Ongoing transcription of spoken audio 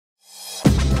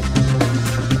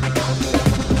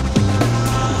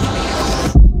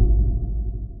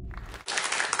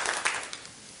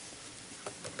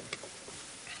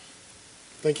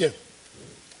Thank you.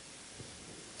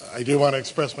 I do want to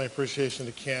express my appreciation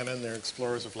to Canon, their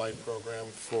Explorers of Light program,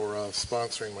 for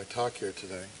sponsoring my talk here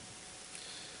today.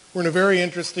 We're in a very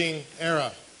interesting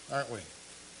era, aren't we?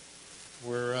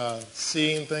 We're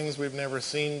seeing things we've never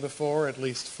seen before, at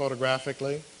least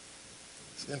photographically.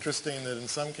 It's interesting that in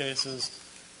some cases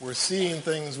we're seeing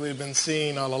things we've been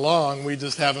seeing all along. We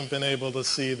just haven't been able to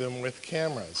see them with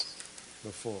cameras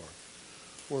before.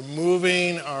 We're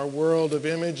moving our world of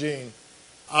imaging,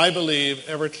 I believe,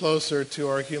 ever closer to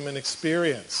our human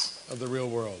experience of the real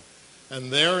world.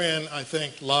 And therein, I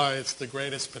think, lies the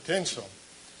greatest potential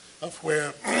of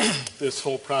where this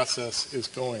whole process is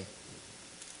going.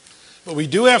 But we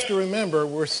do have to remember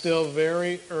we're still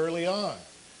very early on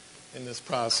in this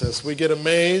process. We get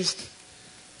amazed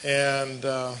and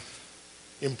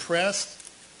impressed,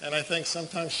 and I think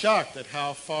sometimes shocked at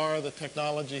how far the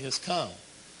technology has come.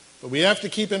 But we have to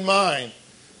keep in mind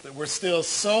that we're still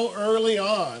so early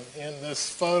on in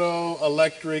this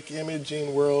photoelectric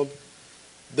imaging world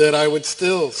that I would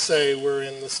still say we're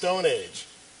in the Stone Age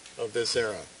of this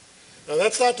era. Now,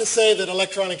 that's not to say that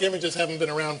electronic images haven't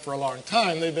been around for a long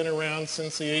time. They've been around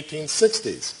since the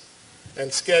 1860s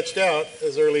and sketched out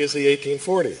as early as the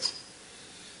 1840s.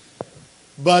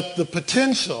 But the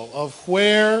potential of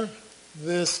where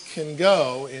this can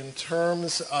go in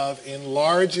terms of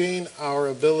enlarging our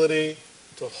ability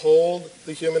to hold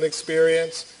the human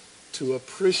experience, to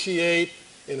appreciate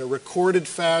in a recorded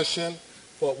fashion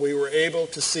what we were able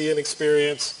to see and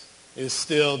experience is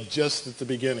still just at the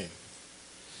beginning.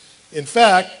 In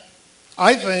fact,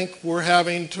 I think we're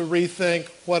having to rethink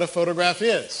what a photograph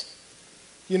is.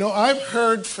 You know, I've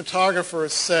heard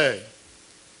photographers say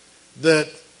that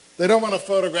they don't want to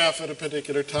photograph at a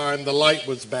particular time, the light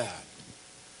was bad.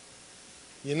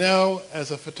 You know, as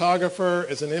a photographer,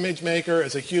 as an image maker,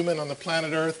 as a human on the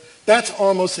planet Earth, that's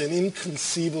almost an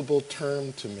inconceivable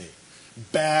term to me.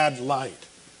 Bad light.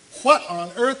 What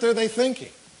on earth are they thinking?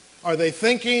 Are they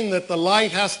thinking that the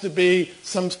light has to be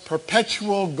some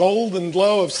perpetual golden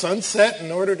glow of sunset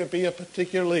in order to be a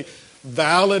particularly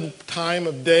valid time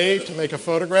of day to make a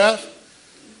photograph?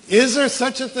 Is there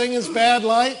such a thing as bad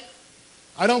light?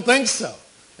 I don't think so.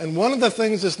 And one of the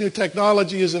things this new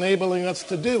technology is enabling us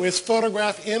to do is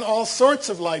photograph in all sorts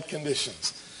of light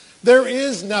conditions. There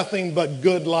is nothing but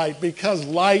good light because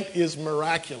light is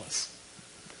miraculous.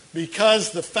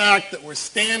 Because the fact that we're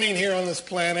standing here on this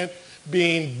planet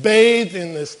being bathed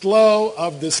in this glow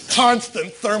of this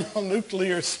constant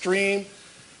thermonuclear stream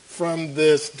from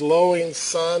this glowing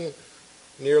sun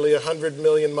nearly 100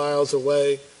 million miles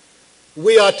away,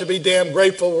 we ought to be damn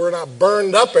grateful we're not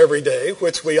burned up every day,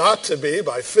 which we ought to be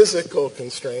by physical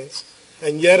constraints,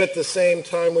 and yet at the same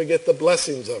time we get the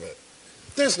blessings of it.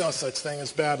 There's no such thing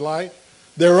as bad light.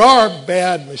 There are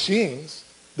bad machines.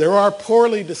 There are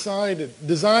poorly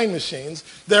designed machines.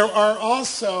 There are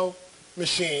also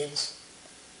machines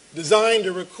designed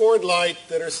to record light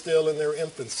that are still in their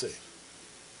infancy.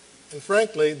 And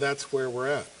frankly, that's where we're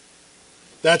at.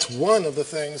 That's one of the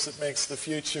things that makes the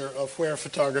future of where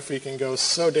photography can go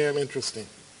so damn interesting.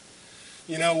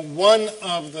 You know, one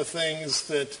of the things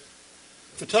that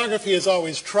photography has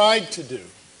always tried to do,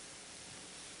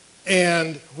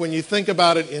 and when you think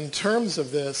about it in terms of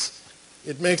this,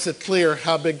 it makes it clear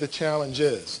how big the challenge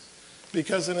is.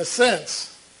 Because in a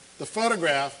sense, the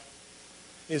photograph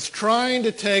is trying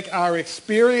to take our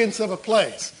experience of a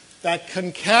place, that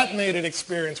concatenated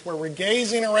experience where we're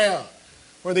gazing around,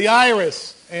 where the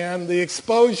iris and the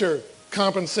exposure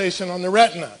compensation on the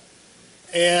retina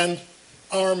and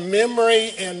our memory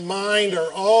and mind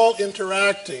are all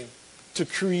interacting to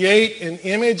create an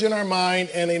image in our mind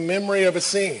and a memory of a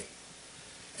scene.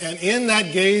 And in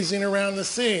that gazing around the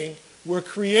scene, we're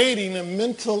creating a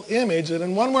mental image that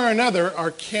in one way or another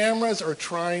our cameras are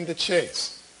trying to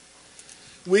chase.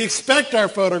 We expect our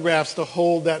photographs to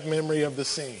hold that memory of the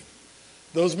scene.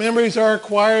 Those memories are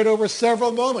acquired over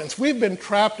several moments. We've been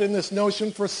trapped in this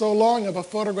notion for so long of a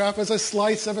photograph as a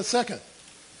slice of a second.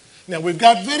 Now, we've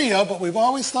got video, but we've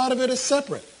always thought of it as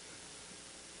separate.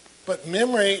 But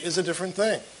memory is a different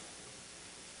thing.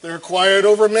 They're acquired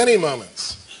over many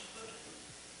moments.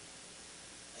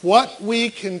 What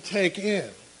we can take in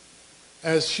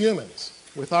as humans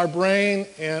with our brain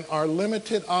and our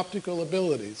limited optical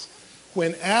abilities,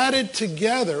 when added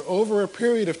together over a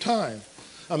period of time,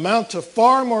 amount to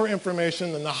far more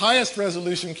information than the highest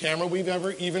resolution camera we've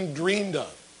ever even dreamed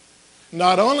of.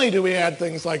 Not only do we add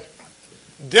things like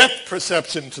depth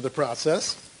perception to the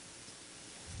process,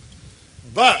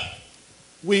 but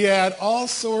we add all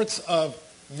sorts of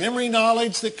memory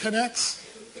knowledge that connects.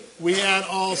 We add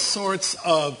all sorts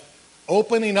of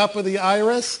opening up of the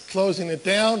iris, closing it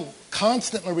down,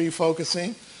 constantly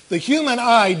refocusing. The human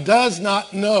eye does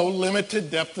not know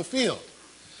limited depth of field.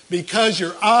 Because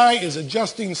your eye is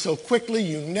adjusting so quickly,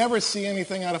 you never see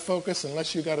anything out of focus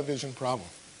unless you've got a vision problem.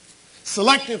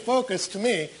 Selective focus, to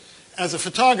me, as a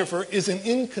photographer, is an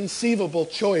inconceivable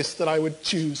choice that I would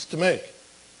choose to make,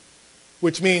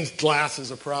 which means glass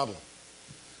is a problem,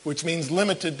 which means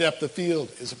limited depth of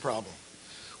field is a problem.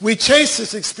 We chase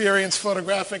this experience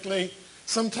photographically,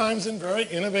 sometimes in very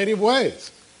innovative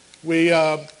ways. We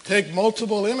take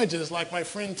multiple images, like my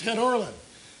friend Ted Orland,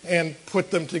 and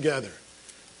put them together.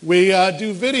 We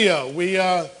do video. We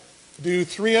do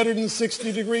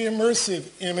 360-degree immersive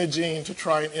imaging to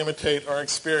try and imitate our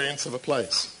experience of a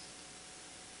place.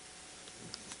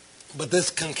 But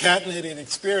this concatenated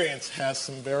experience has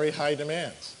some very high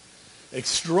demands.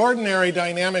 Extraordinary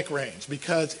dynamic range,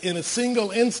 because in a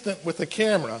single instant with the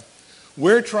camera,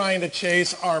 we're trying to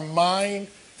chase our mind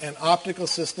and optical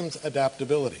system's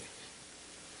adaptability.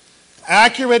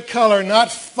 Accurate color,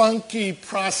 not funky,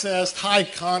 processed, high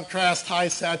contrast, high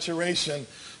saturation,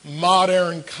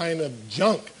 modern kind of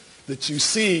junk that you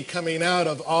see coming out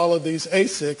of all of these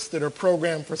ASICs that are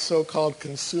programmed for so-called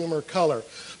consumer color,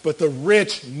 but the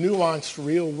rich, nuanced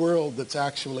real world that's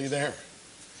actually there.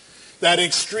 That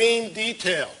extreme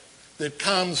detail that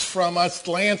comes from us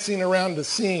glancing around the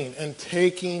scene and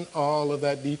taking all of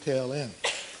that detail in.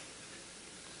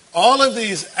 All of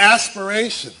these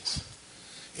aspirations,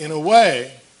 in a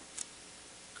way,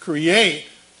 create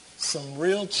some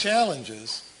real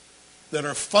challenges that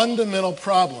are fundamental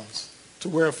problems to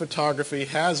where photography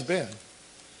has been,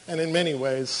 and in many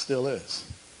ways still is.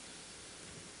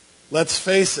 Let's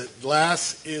face it,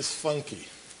 glass is funky.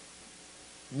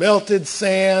 Melted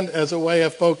sand as a way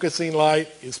of focusing light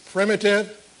is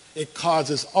primitive. It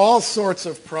causes all sorts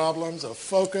of problems of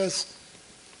focus,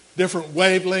 different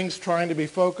wavelengths trying to be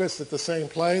focused at the same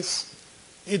place.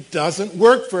 It doesn't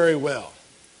work very well.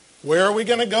 Where are we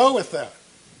going to go with that?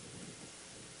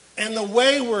 And the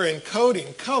way we're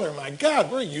encoding color, my God,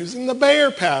 we're using the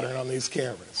Bayer pattern on these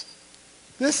cameras.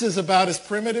 This is about as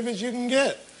primitive as you can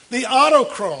get. The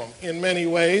autochrome, in many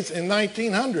ways, in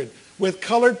 1900, with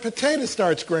colored potato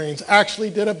starch grains, actually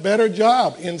did a better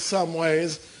job in some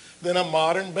ways than a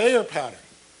modern Bayer pattern.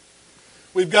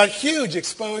 We've got huge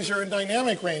exposure and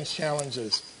dynamic range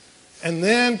challenges. And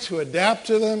then to adapt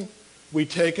to them, we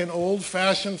take an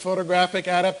old-fashioned photographic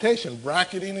adaptation,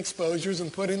 bracketing exposures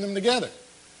and putting them together,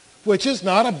 which is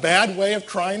not a bad way of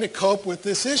trying to cope with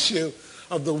this issue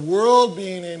of the world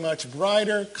being a much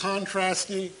brighter,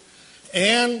 contrasty,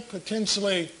 and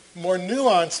potentially more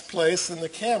nuanced place than the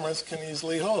cameras can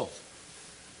easily hold.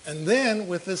 And then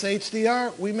with this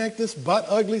HDR, we make this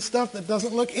butt-ugly stuff that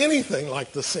doesn't look anything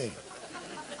like the scene.